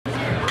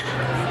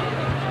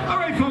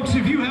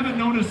if you haven't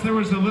noticed, there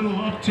was a little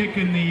uptick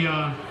in the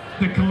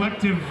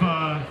collective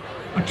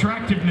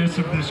attractiveness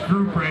of this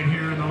group right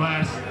here in the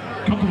last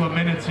couple of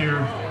minutes here.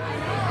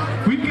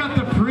 We've got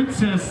the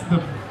princess,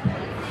 the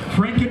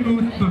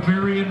Frankenmuth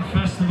Bavarian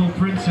Festival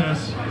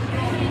Princess,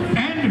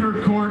 and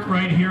her court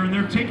right here, and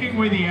they're taking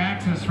away the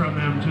axes from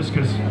them just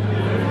because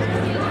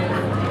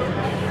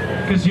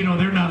you know,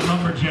 they're not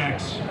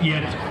lumberjacks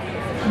yet.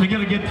 They got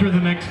to get through the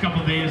next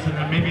couple days, and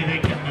then maybe they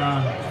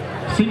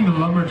can sing the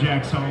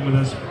lumberjack song with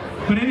us.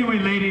 But anyway,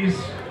 ladies,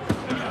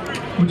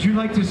 would you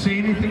like to say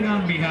anything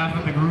on behalf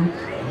of the group?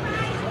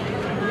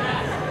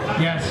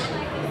 Yes.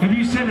 Have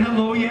you said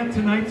hello yet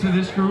tonight to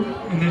this group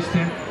in this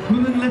tent?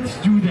 Well, then let's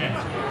do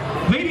that.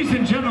 Ladies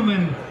and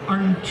gentlemen,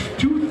 our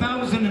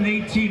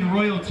 2018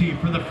 royalty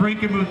for the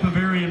Frankenmuth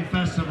Bavarian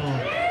Festival.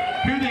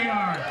 Here they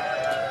are,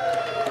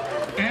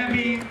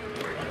 Abby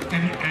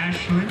and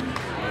Ashlyn,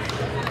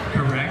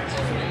 correct?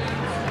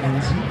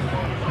 Lindsay?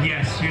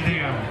 Yes, here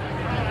they are.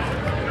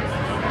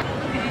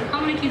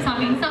 I'm gonna keep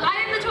talking. So I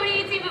am the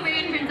 2018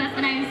 Bavarian Princess,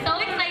 and I am so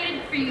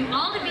excited for you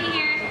all to be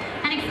here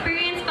and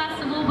experience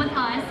festival with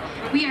us.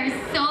 We are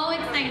so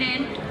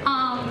excited.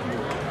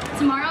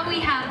 Tomorrow we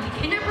have the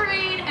Kinder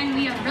Parade, and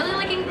we are really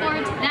looking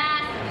forward to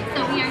that.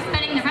 So we are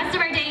spending the rest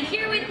of our day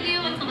here with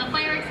you until the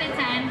fireworks at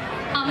 10.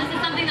 This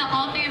is something that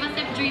all three of us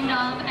have dreamed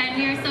of,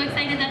 and we are so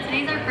excited that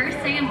today's our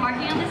first day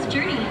embarking on this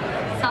journey.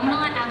 So I'm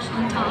gonna let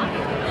Ashlyn talk.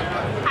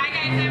 Hi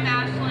guys, I'm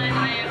Ashlyn.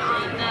 I am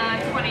on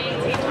the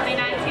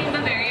 2018-2019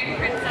 Bavarian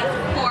Princess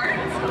Court.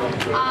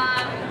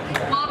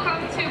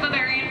 Welcome to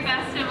Bavarian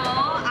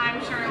Festival. I'm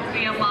sure it will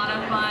be a lot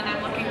of fun.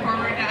 I'm looking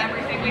forward to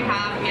everything we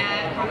have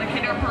yet, from the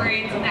Kinder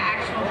Parade to the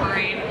actual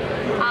parade.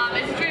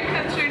 It's a dream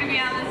come true to be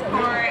on this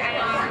court. I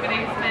know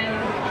everybody's been,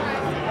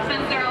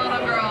 since they're a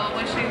little girl,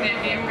 wishing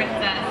they'd be a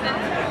princess,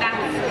 and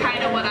that's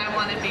kind of what I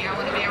want to be. I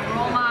want to be a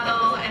role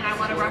model, and I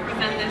want to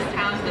represent this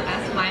town to the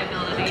best of my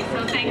ability.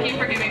 So thank you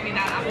for giving me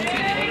that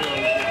opportunity.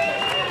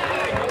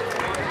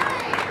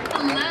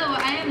 Hello,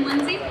 I am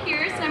Lindsay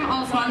Pierce, and I'm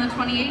also on the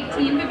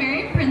 2018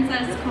 Bavarian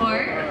Princess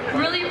Court.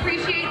 Really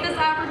appreciate this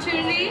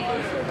opportunity.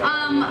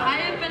 I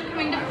have been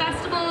coming to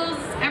festivals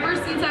ever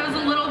since I was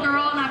a little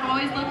girl, and I've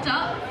always looked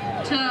up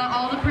to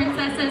all the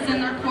princesses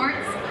in their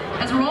courts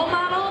as a role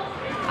model.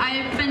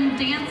 I've been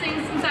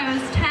dancing since I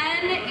was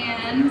 10,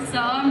 and so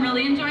I'm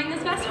really enjoying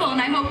this festival,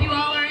 and I hope you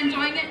all are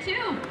enjoying it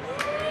too.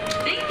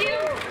 Thank you.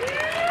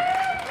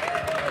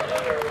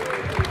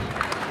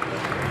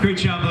 Great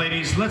job,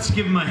 ladies. Let's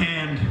give them a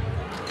hand.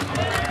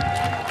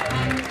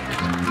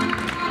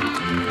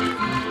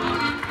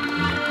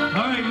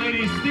 All right,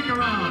 ladies, stick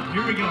around.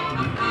 Here we go.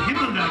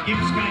 Himmelda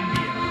gibt's kein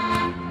Bier.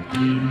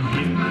 Im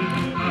Himmel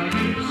da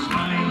gibt's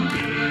kein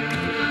Bier.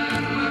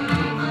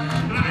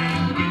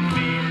 Trinken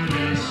wir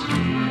es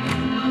hier.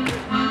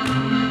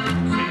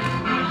 Sind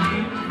wir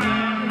nicht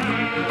mehr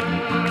hier,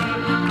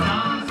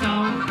 dann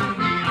saufen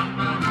die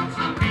anderen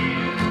zu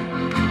Bier.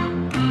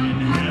 In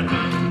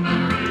heaven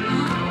there is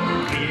no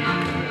beer.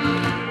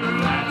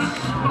 That's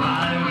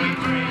why we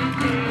drink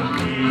beer.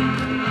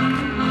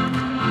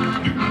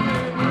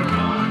 We're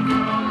gone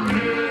from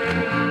here.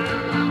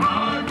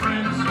 Our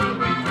friends will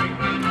be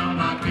drinking all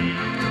our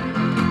beer.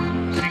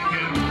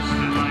 Sicher muss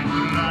der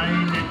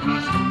Wein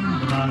etwas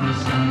Wunderbares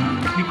sein.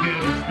 Sicher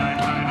ist ein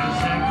kleiner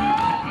Sekt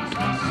etwas,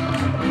 was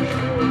uns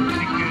wünscht.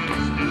 Sicher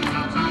ist der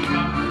Platz so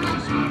schwach,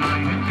 dass man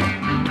einen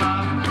nehmen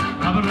darf.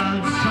 Aber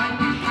als seid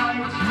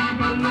Bescheid,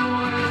 liebe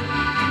Leute,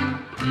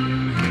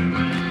 im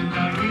Himmel,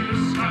 da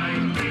gibt's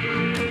kein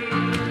Bier.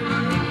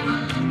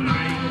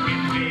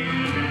 Trinken wir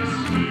es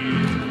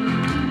hier.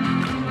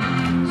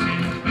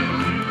 Sind wir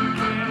nicht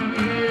mehr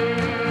hier,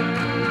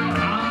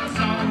 dann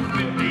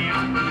saufen die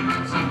anderen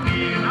zu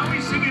Bier. Now we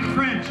sing in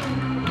French.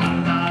 La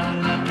la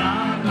la la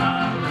la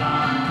la.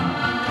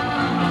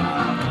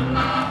 La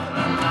la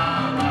la la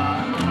la.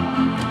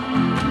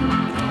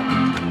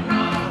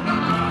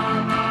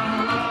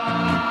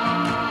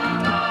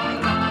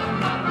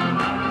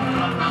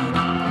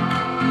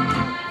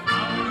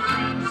 Our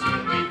friends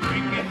will be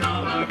drinking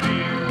all our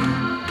beer.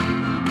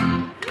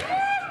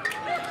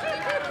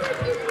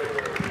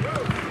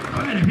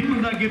 All right, in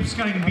Himmel da gibt's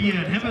kein Bier.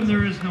 In heaven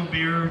there is no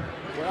beer.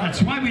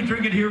 That's why we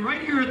drink it here,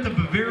 right here at the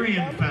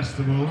Bavarian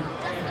Festival.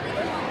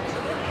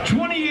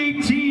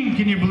 2018,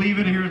 can you believe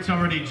it? Here it's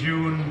already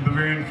June.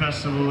 Bavarian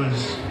Festival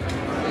is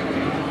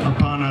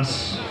upon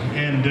us,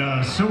 and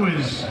so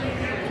is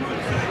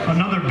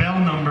another bell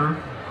number.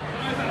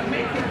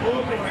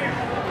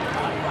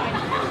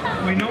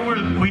 We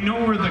know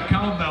where the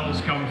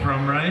cowbells come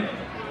from, right?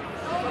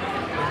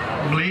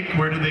 Blake,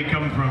 where do they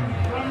come from?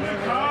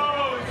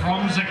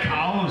 From the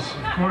cows,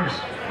 of course.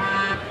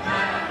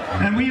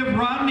 And we have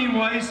Rodney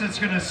Weiss that's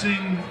gonna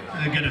sing.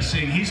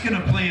 He's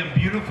gonna play a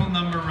beautiful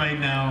number right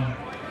now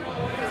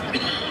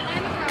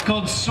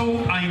called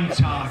So ein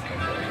Tag.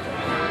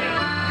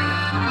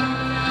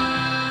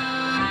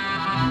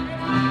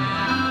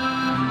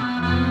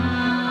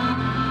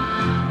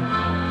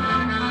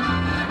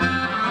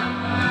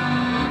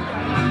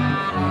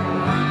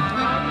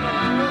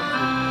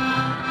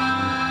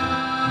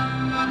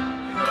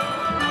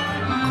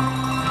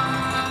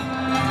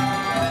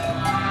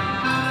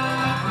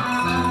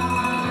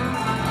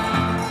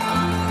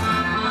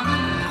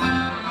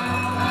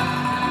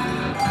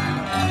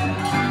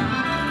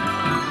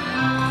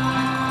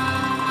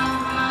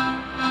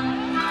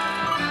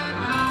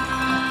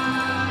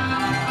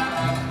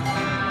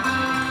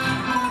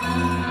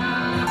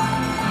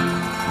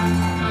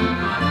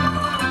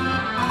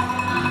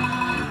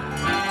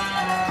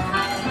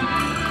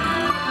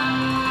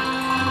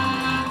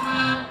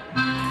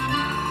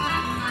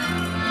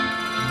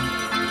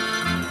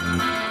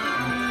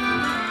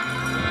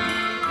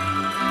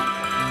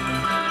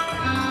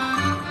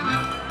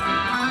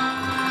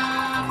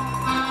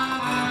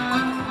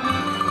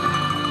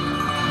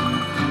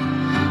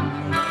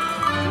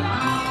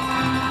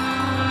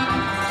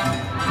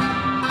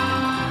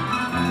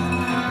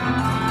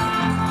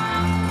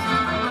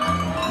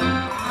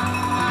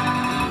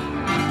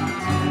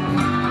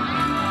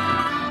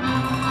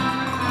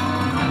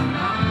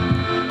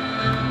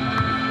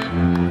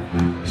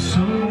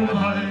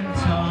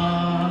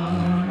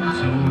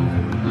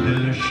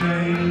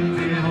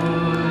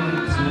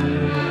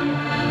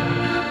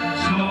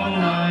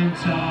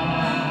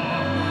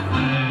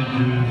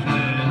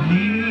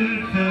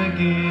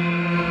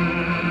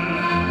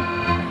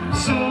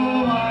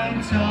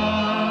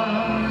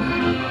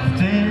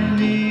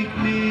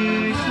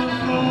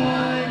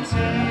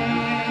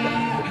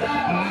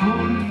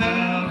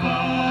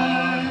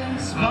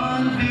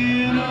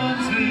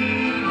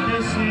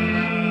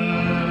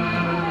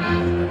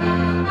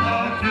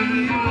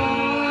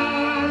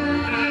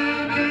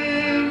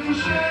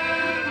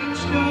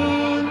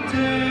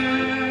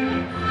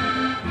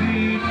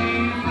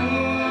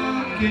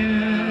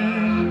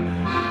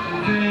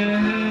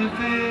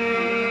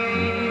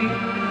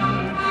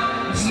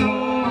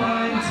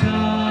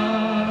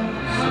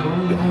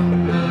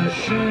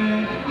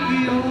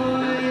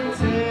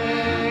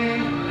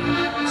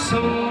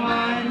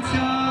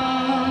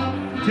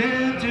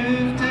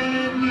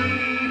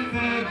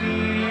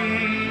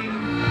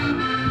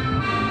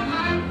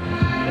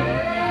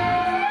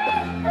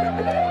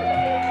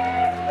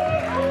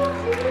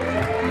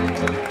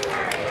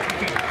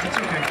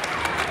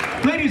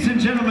 Ladies and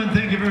gentlemen,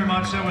 thank you very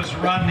much. That was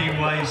Rodney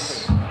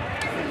Weiss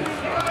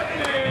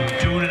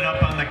doing it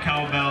up on the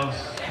cowbells.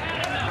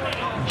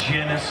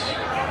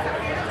 Janice.